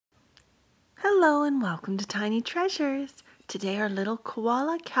Hello and welcome to Tiny Treasures. Today our little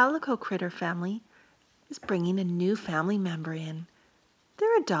Koala Calico critter family is bringing a new family member in.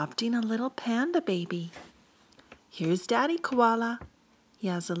 They're adopting a little panda baby. Here's Daddy Koala. He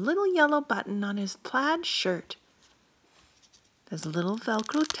has a little yellow button on his plaid shirt. There's a little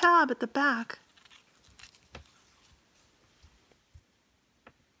Velcro tab at the back.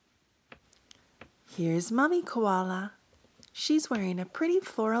 Here's Mommy Koala. She's wearing a pretty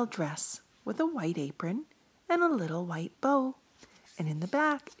floral dress with a white apron and a little white bow. And in the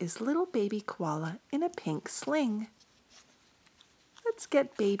back is little baby Koala in a pink sling. Let's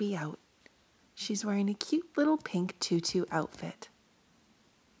get baby out. She's wearing a cute little pink tutu outfit.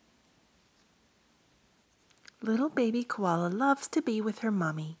 Little baby Koala loves to be with her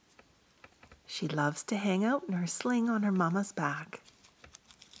mommy. She loves to hang out in her sling on her mama's back.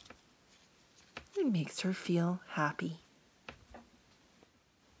 It makes her feel happy.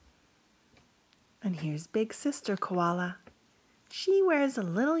 And here's big sister Koala. She wears a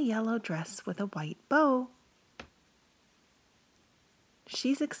little yellow dress with a white bow.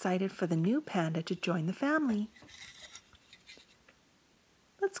 She's excited for the new panda to join the family.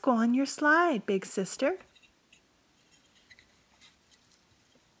 Let's go on your slide, big sister.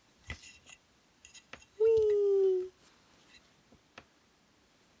 Whee!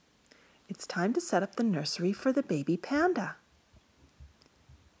 It's time to set up the nursery for the baby panda.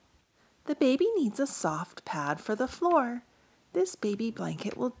 The baby needs a soft pad for the floor. This baby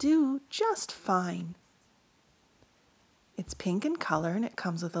blanket will do just fine. It's pink in color and it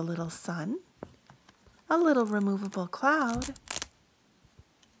comes with a little sun, a little removable cloud,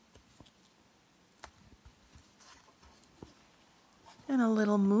 and a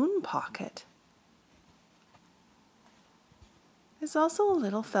little moon pocket. There's also a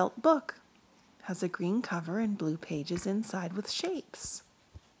little felt book. It has a green cover and blue pages inside with shapes.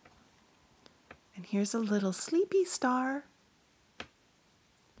 And here's a little sleepy star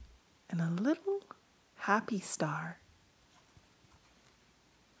and a little happy star.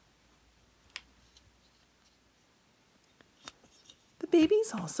 The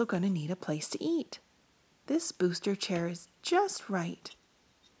baby's also going to need a place to eat. This booster chair is just right.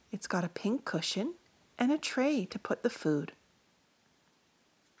 It's got a pink cushion and a tray to put the food.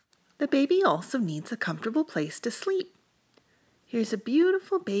 The baby also needs a comfortable place to sleep. Here's a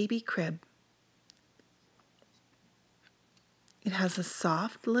beautiful baby crib. It has a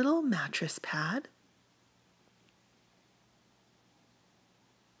soft little mattress pad,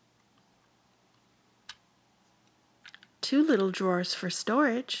 two little drawers for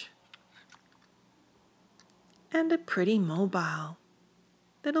storage, and a pretty mobile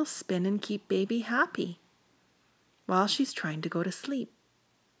that'll spin and keep baby happy while she's trying to go to sleep.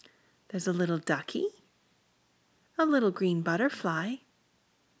 There's a little ducky, a little green butterfly,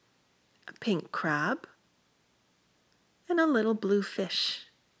 a pink crab, and a little blue fish.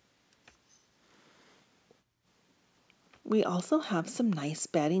 We also have some nice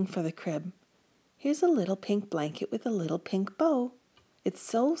bedding for the crib. Here's a little pink blanket with a little pink bow. It's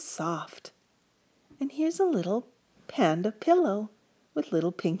so soft. And here's a little panda pillow with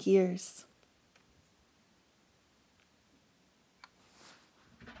little pink ears.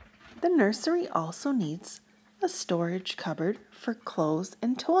 The nursery also needs a storage cupboard for clothes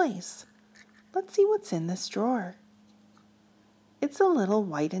and toys. Let's see what's in this drawer. It's a little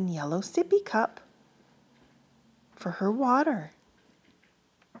white and yellow sippy cup for her water.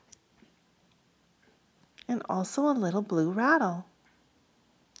 And also a little blue rattle.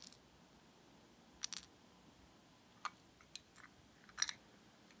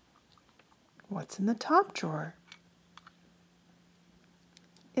 What's in the top drawer?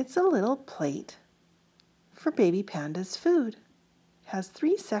 It's a little plate for baby panda's food. It has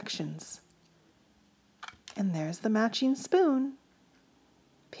 3 sections. And there's the matching spoon.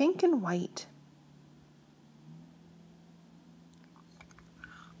 Pink and white.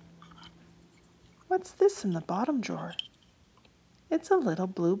 What's this in the bottom drawer? It's a little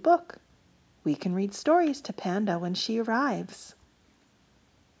blue book. We can read stories to Panda when she arrives.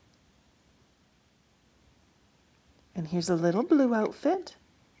 And here's a little blue outfit.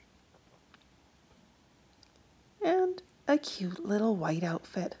 And a cute little white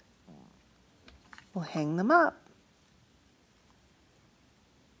outfit. We'll hang them up.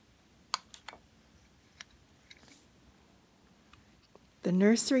 The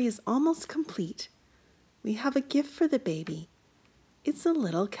nursery is almost complete. We have a gift for the baby. It's a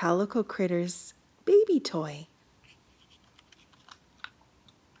little Calico Critters baby toy.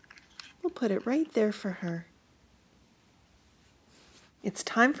 We'll put it right there for her. It's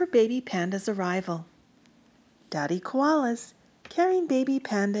time for baby Panda's arrival. Daddy Koala's carrying baby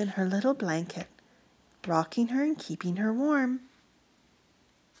Panda in her little blanket rocking her and keeping her warm.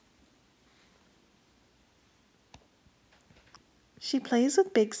 She plays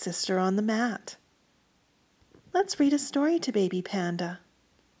with Big Sister on the mat. Let's read a story to baby Panda.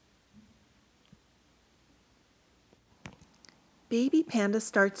 Baby Panda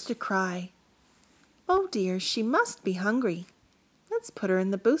starts to cry. Oh dear, she must be hungry. Let's put her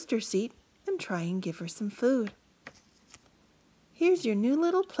in the booster seat and try and give her some food. Here's your new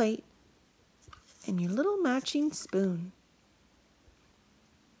little plate and your little matching spoon.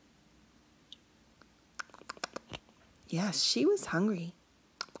 Yes, she was hungry.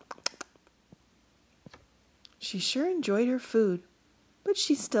 She sure enjoyed her food, but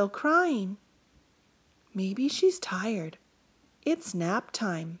she's still crying. Maybe she's tired. It's nap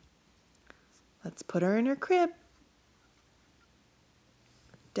time. Let's put her in her crib.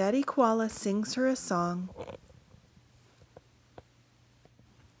 Daddy Koala sings her a song.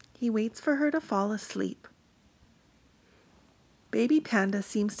 He waits for her to fall asleep. Baby Panda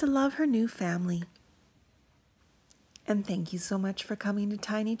seems to love her new family. And thank you so much for coming to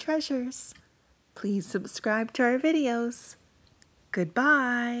Tiny Treasures. Please subscribe to our videos.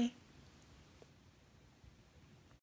 Goodbye.